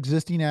 your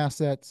existing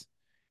assets,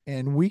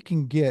 and we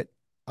can get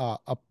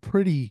a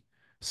pretty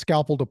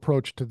scalpeled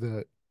approach to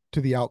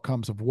the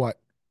outcomes of what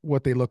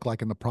they look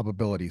like and the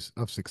probabilities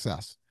of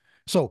success.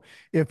 So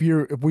if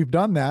we've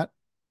done that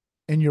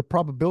and your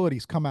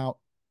probabilities come out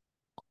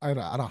at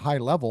a high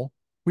level,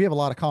 we have a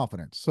lot of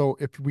confidence. So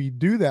if we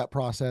do that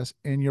process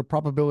and your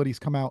probabilities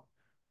come out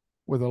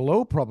with a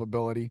low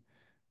probability,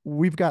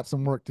 we've got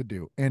some work to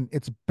do. And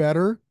it's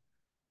better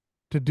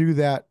to do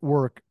that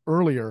work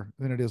earlier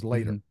than it is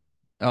later, Hmm.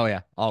 Oh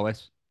yeah,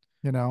 always.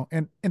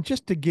 and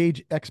just to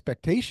gauge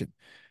expectation.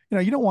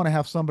 You don't want to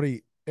have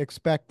somebody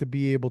expect to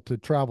be able to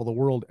travel the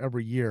world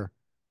every year.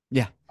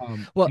 Yeah.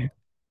 Um, Well,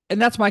 and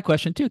that's my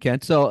question too,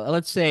 Ken. So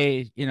let's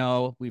say,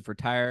 we've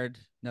retired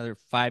another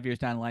 5 years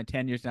down the line,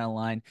 10 years down the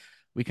line.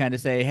 We kind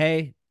of say,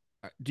 hey,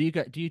 do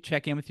you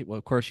check in with you? Well,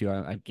 of course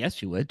I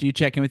guess you would. Do you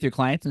check in with your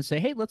clients and say,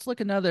 hey, let's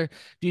look another,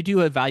 do you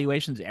do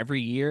evaluations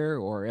every year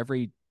or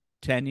every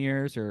 10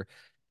 years? Or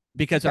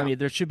because I yeah, mean,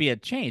 there should be a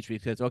change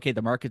because, okay,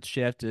 the market's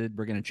shifted.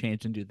 We're going to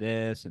change and do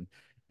this. And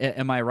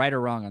am I right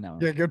or wrong on that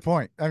one? yeah, good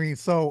point. I mean,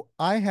 so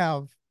I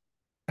have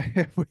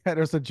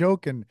there's a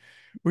joke, and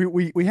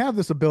we have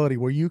this ability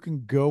where you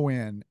can go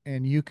in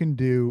and you can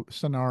do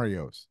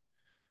scenarios,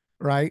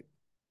 right?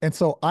 And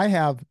so I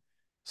have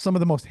some of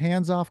the most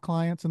hands-off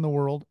clients in the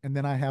world, and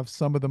then I have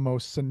some of the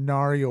most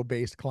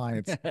scenario-based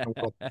clients in the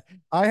world.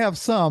 I have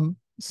some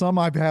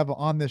I have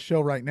on this show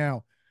right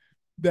now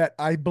that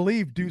I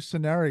believe do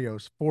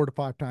scenarios 4 to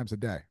 5 times a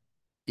day.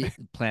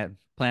 Plan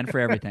for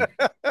everything.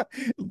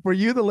 For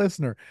you, the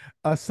listener,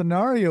 a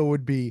scenario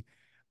would be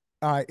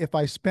if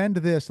I spend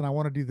this and I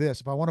want to do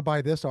this, if I want to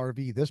buy this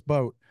RV, this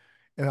boat,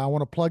 and I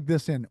want to plug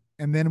this in,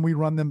 and then we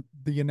run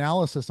the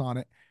analysis on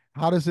it,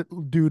 how does it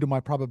do to my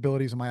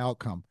probabilities and my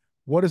outcome?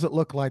 What does it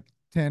look like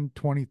 10,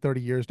 20,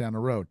 30 years down the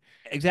road?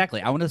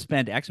 Exactly. I want to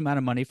spend X amount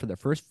of money for the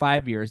first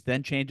 5 years,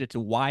 then change it to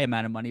Y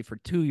amount of money for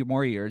 2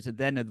 more years. And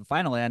then at the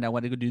final end, I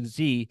want to go do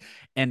Z.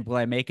 And will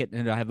I make it?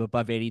 And I have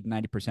above 80 to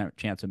 90%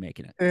 chance of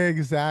making it.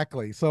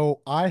 Exactly.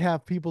 So I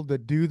have people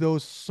that do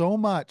those so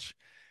much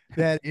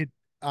that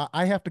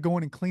I have to go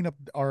in and clean up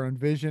our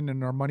Envision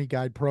and our Money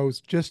Guide Pros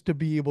just to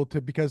be able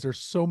to, because there's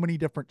so many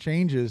different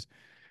changes.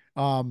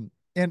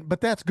 But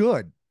that's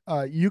good.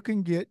 You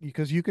can get,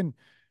 because you can,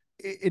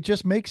 it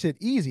just makes it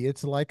easy.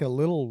 It's like a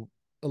little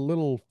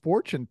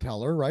fortune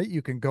teller, right?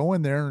 You can go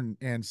in there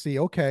and see,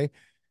 okay,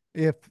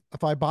 if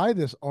I buy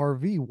this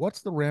RV,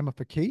 what's the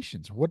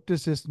ramifications? What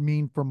does this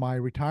mean for my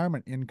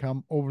retirement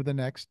income over the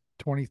next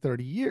 20,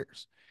 30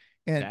 years?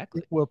 And it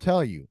Exactly. will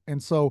tell you.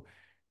 And so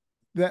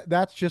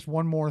that's just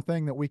one more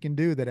thing that we can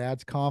do that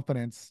adds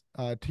confidence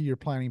to your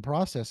planning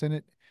process.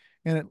 And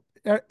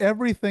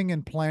everything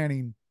in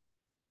planning,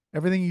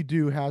 everything you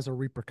do has a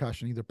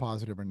repercussion, either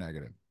positive or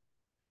negative.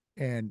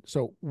 And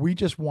so we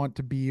just want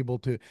to be able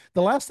to,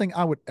 the last thing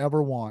I would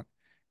ever want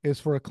is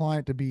for a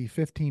client to be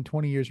 15,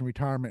 20 years in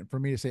retirement and for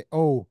me to say,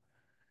 oh,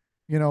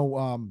 you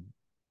know,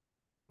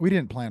 we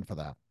didn't plan for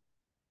that.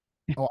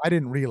 Oh, I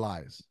didn't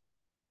realize,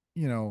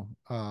 you know,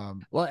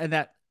 Well, and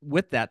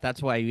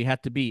that's why I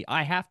have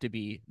to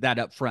be that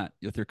upfront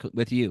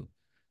with you.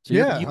 So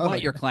you yeah,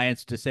 want your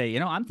clients to say,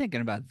 I'm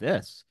thinking about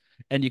this.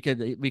 And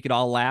we could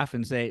all laugh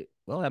and say,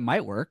 well, that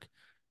might work.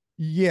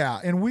 yeah.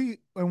 And we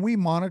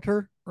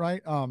monitor,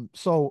 right?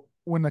 So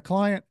when the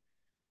client,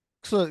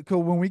 so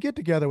when we get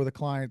together with a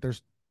client,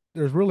 there's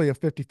really a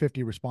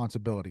 50-50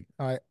 responsibility.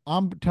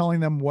 I'm telling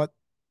them what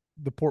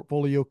the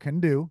portfolio can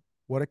do,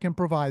 what it can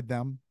provide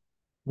them,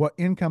 what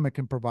income it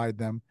can provide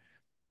them,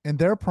 and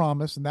their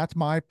promise, and that's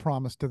my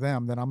promise to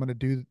them, that I'm going to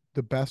do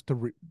the best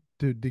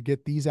to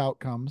get these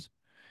outcomes.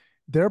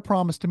 Their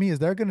promise to me is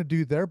they're going to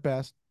do their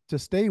best to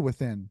stay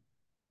within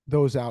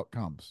those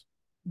outcomes.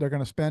 They're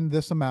going to spend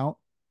this amount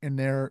in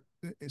their,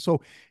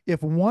 so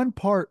if one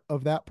part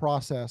of that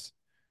process,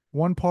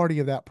 one party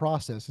of that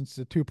process, since it's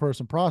a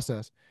two-person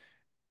process,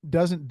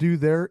 doesn't do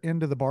their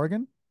end of the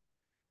bargain,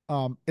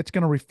 it's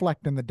going to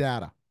reflect in the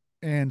data.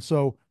 And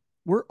so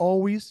we're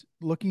always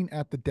looking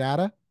at the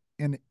data,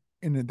 and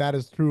that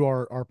is through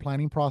our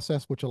planning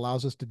process, which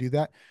allows us to do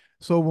that.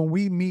 So when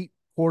we meet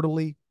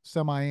quarterly,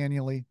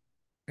 semi-annually,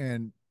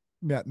 and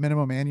at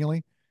minimum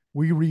annually,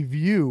 we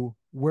review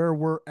where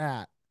we're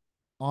at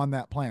on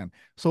that plan.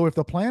 So if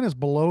the plan is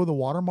below the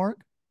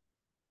watermark,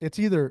 it's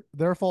either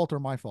their fault or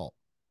my fault,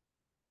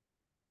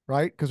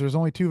 right? Because there's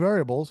only two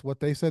variables: what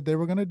they said they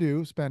were going to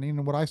do, spending,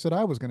 and what I said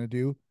I was going to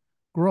do,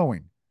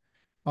 growing.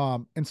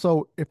 And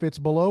so if it's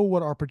below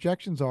what our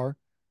projections are,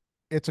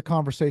 it's a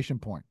conversation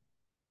point.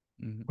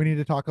 Mm-hmm. We need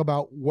to talk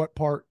about what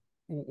part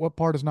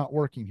is not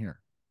working here.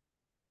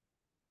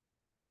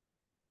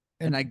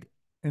 And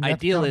And that's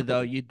ideally,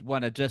 though, accountability. you'd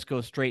want to just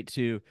go straight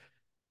to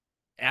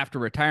after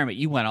retirement.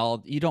 You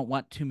don't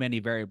want too many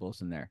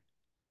variables in there.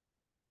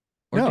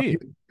 Or No, do you?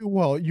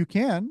 well, you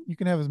can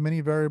have as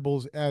many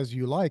variables as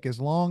you like, as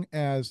long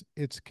as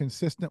it's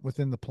consistent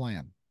within the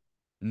plan.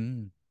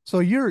 Mm. So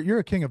you're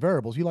a king of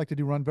variables. You like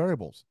to run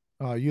variables.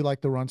 You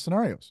like to run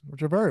scenarios,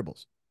 which are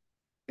variables.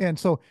 And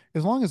so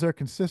as long as they're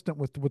consistent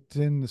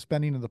within the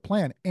spending of the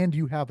plan, and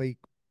you have a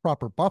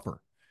proper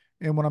buffer.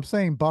 And what I'm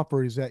saying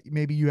buffer is that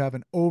maybe you have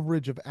an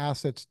overage of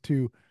assets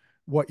to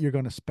what you're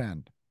going to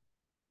spend.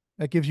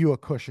 That gives you a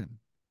cushion.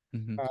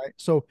 Mm-hmm. All right.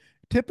 So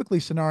typically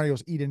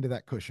scenarios eat into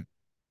that cushion.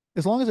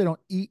 As long as they don't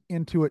eat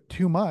into it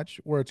too much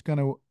where it's going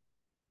to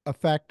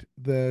affect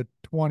the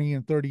 20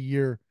 and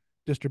 30-year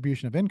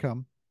distribution of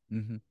income,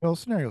 Mm-hmm. those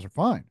scenarios are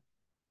fine.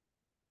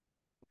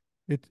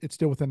 It's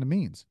still within the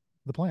means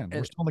of the plan. We're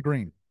And still in the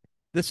green.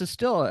 this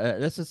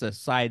is a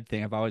side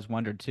thing I've always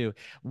wondered too.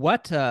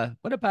 What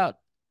about?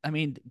 I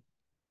mean,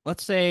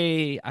 let's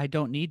say I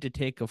don't need to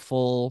take a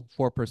full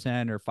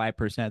 4% or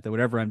 5%, or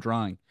whatever I'm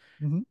drawing.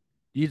 Mhm.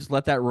 You just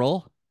let that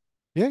roll.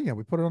 Yeah, yeah,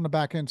 we put it on the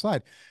back end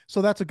side.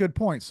 So that's a good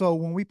point. So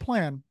when we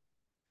plan,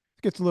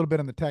 it gets a little bit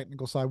on the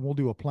technical side. We'll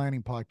do a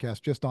planning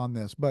podcast just on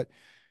this, but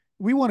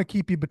we want to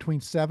keep you between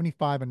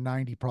 75 and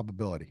 90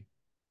 probability.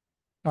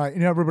 All right.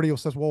 And everybody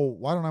else says, well,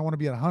 why don't I want to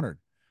be at 100?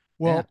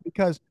 Yeah. Well,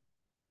 because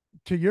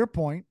to your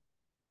point,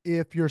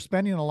 if you're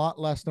spending a lot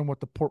less than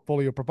what the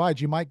portfolio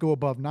provides, you might go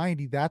above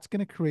 90. That's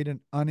going to create an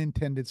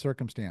unintended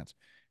circumstance.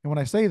 And when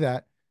I say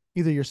that,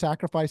 either you're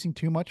sacrificing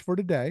too much for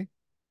today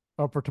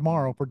or for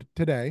tomorrow, for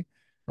today,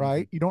 Mm-hmm.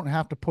 right? You don't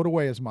have to put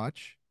away as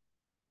much.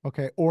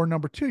 Okay. Or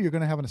number two, you're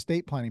going to have an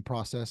estate planning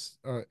process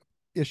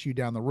issue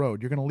down the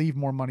road. You're going to leave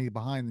more money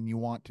behind than you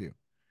want to.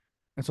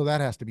 And so that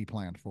has to be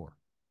planned for.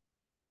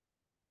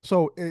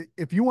 So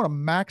if you want to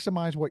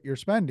maximize what you're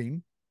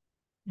spending,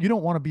 you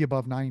don't want to be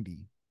above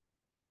 90,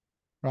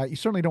 right? You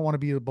certainly don't want to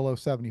be below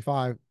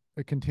 75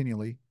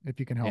 continually if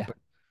you can Yeah. help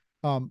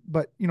it.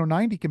 But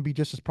 90 can be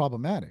just as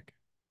problematic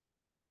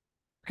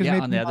because Yeah.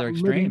 maybe On the you're other not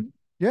extreme. living.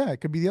 Yeah, it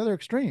could be the other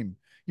extreme.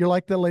 You're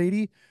like the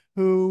lady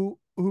who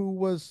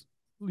was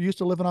used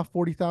to living off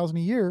 40,000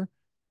 a year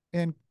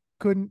and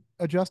couldn't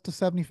adjust to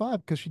 75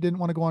 because she didn't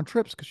want to go on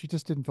trips because she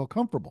just didn't feel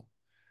comfortable.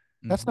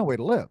 That's Mm-hmm. no way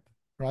to live,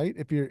 right?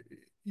 If you're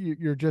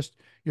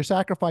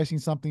sacrificing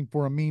something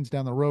for a means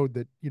down the road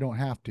that you don't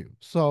have to.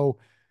 So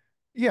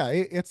yeah,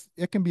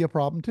 it can be a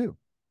problem too.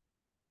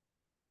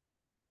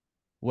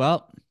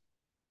 Well,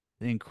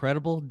 the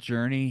incredible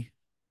journey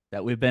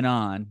that we've been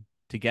on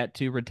to get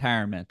to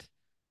retirement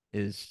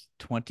is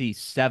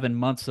 27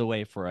 months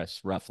away for us,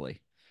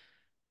 roughly.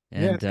 Yeah,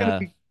 And it's gonna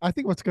be. I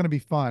think what's gonna be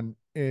fun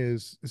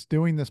is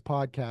doing this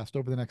podcast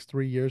over the next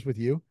 3 years with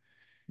you,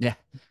 yeah,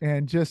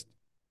 and just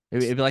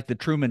it'd be like the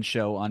Truman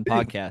Show on see,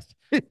 podcast.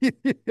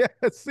 yeah,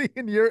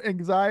 seeing your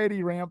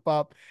anxiety ramp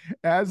up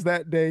as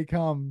that day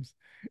comes,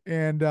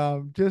 and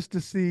just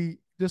to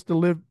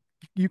live.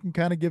 You can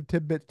kind of give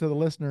tidbits to the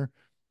listener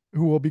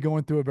who will be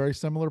going through a very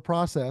similar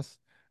process.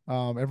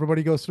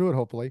 Everybody goes through it,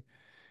 hopefully,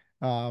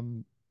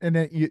 and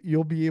then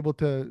you'll be able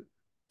to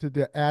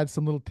to add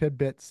some little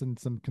tidbits and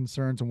some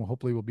concerns, and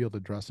hopefully we'll be able to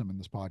address them in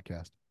this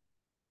podcast.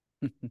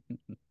 It's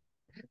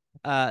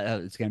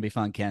going to be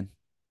fun, Ken.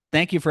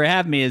 Thank you for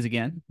having me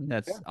again.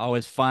 That's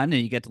always fun,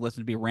 and you get to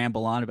listen to me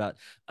ramble on about.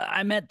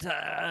 I meant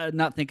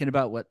not thinking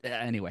about what.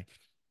 Anyway,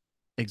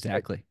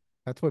 exactly.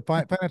 That's what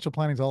financial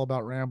planning is all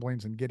about: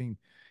 ramblings and getting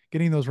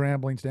those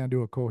ramblings down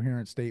to a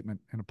coherent statement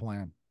and a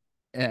plan.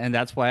 And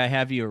that's why I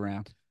have you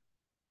around.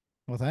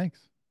 Well, thanks.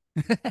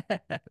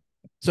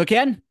 So,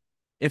 Ken,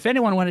 if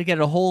anyone wanted to get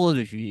a hold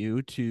of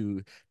you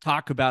to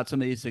talk about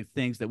some of these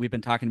things that we've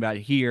been talking about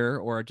here,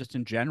 or just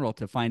in general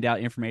to find out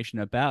information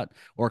about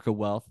Orca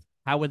Wealth,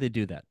 how would they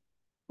do that?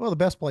 Well, the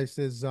best place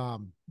is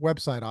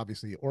website,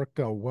 obviously,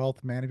 Orca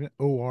Wealth Management,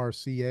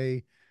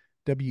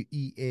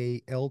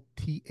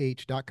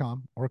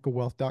 ORCAWEALTH.com,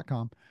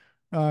 orcawealth.com.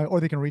 Or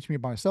they can reach me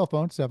by my cell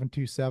phone,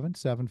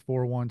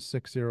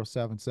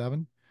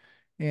 727-741-6077.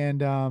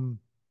 And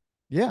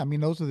yeah, I mean,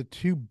 those are the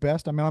two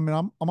best. I mean,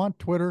 I'm on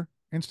Twitter,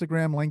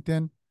 Instagram,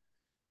 LinkedIn.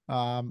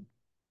 And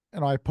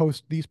I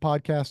post these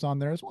podcasts on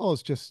there, as well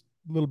as just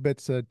little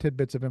bits,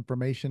 tidbits of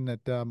information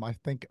that I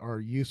think are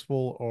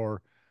useful,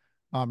 or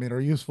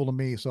are useful to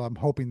me. So I'm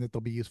hoping that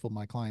they'll be useful to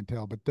my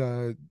clientele.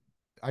 But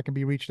I can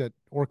be reached at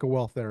Orca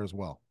Wealth there as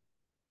well.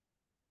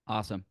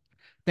 Awesome.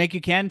 Thank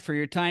you, Ken, for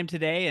your time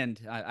today. And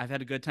I've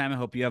had a good time. I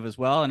hope you have as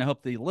well. And I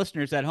hope the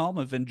listeners at home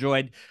have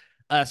enjoyed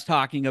us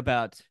talking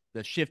about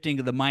the shifting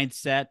of the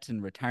mindset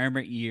and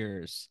retirement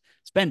years,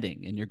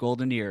 spending in your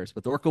golden years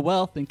with Orca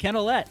Wealth and Ken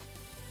Ouellette.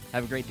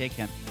 Have a great day,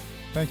 Ken.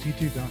 Thanks, you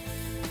too, Don.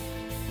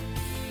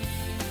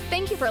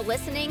 Thank you for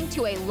listening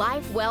to A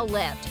Life Well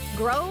Lived.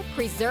 Grow,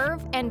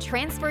 preserve, and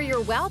transfer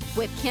your wealth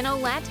with Ken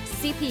Ouellette,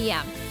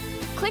 CPM.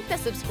 Click the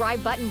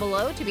subscribe button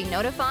below to be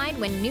notified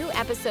when new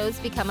episodes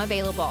become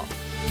available.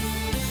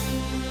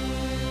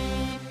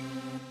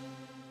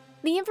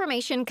 The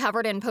information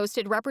covered and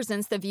posted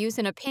represents the views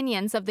and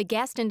opinions of the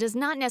guest and does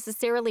not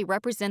necessarily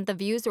represent the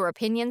views or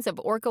opinions of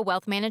Orca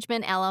Wealth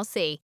Management,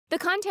 LLC. The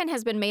content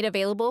has been made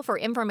available for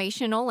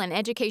informational and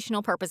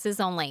educational purposes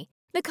only.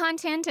 The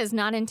content is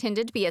not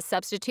intended to be a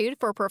substitute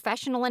for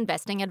professional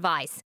investing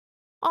advice.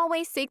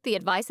 Always seek the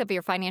advice of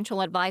your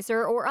financial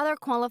advisor or other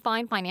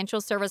qualified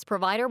financial service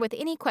provider with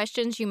any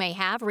questions you may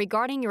have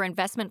regarding your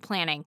investment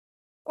planning.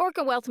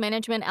 Orca Wealth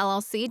Management,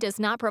 LLC does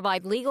not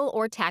provide legal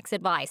or tax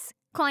advice.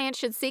 Clients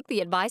should seek the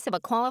advice of a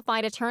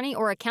qualified attorney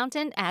or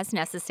accountant as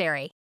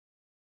necessary.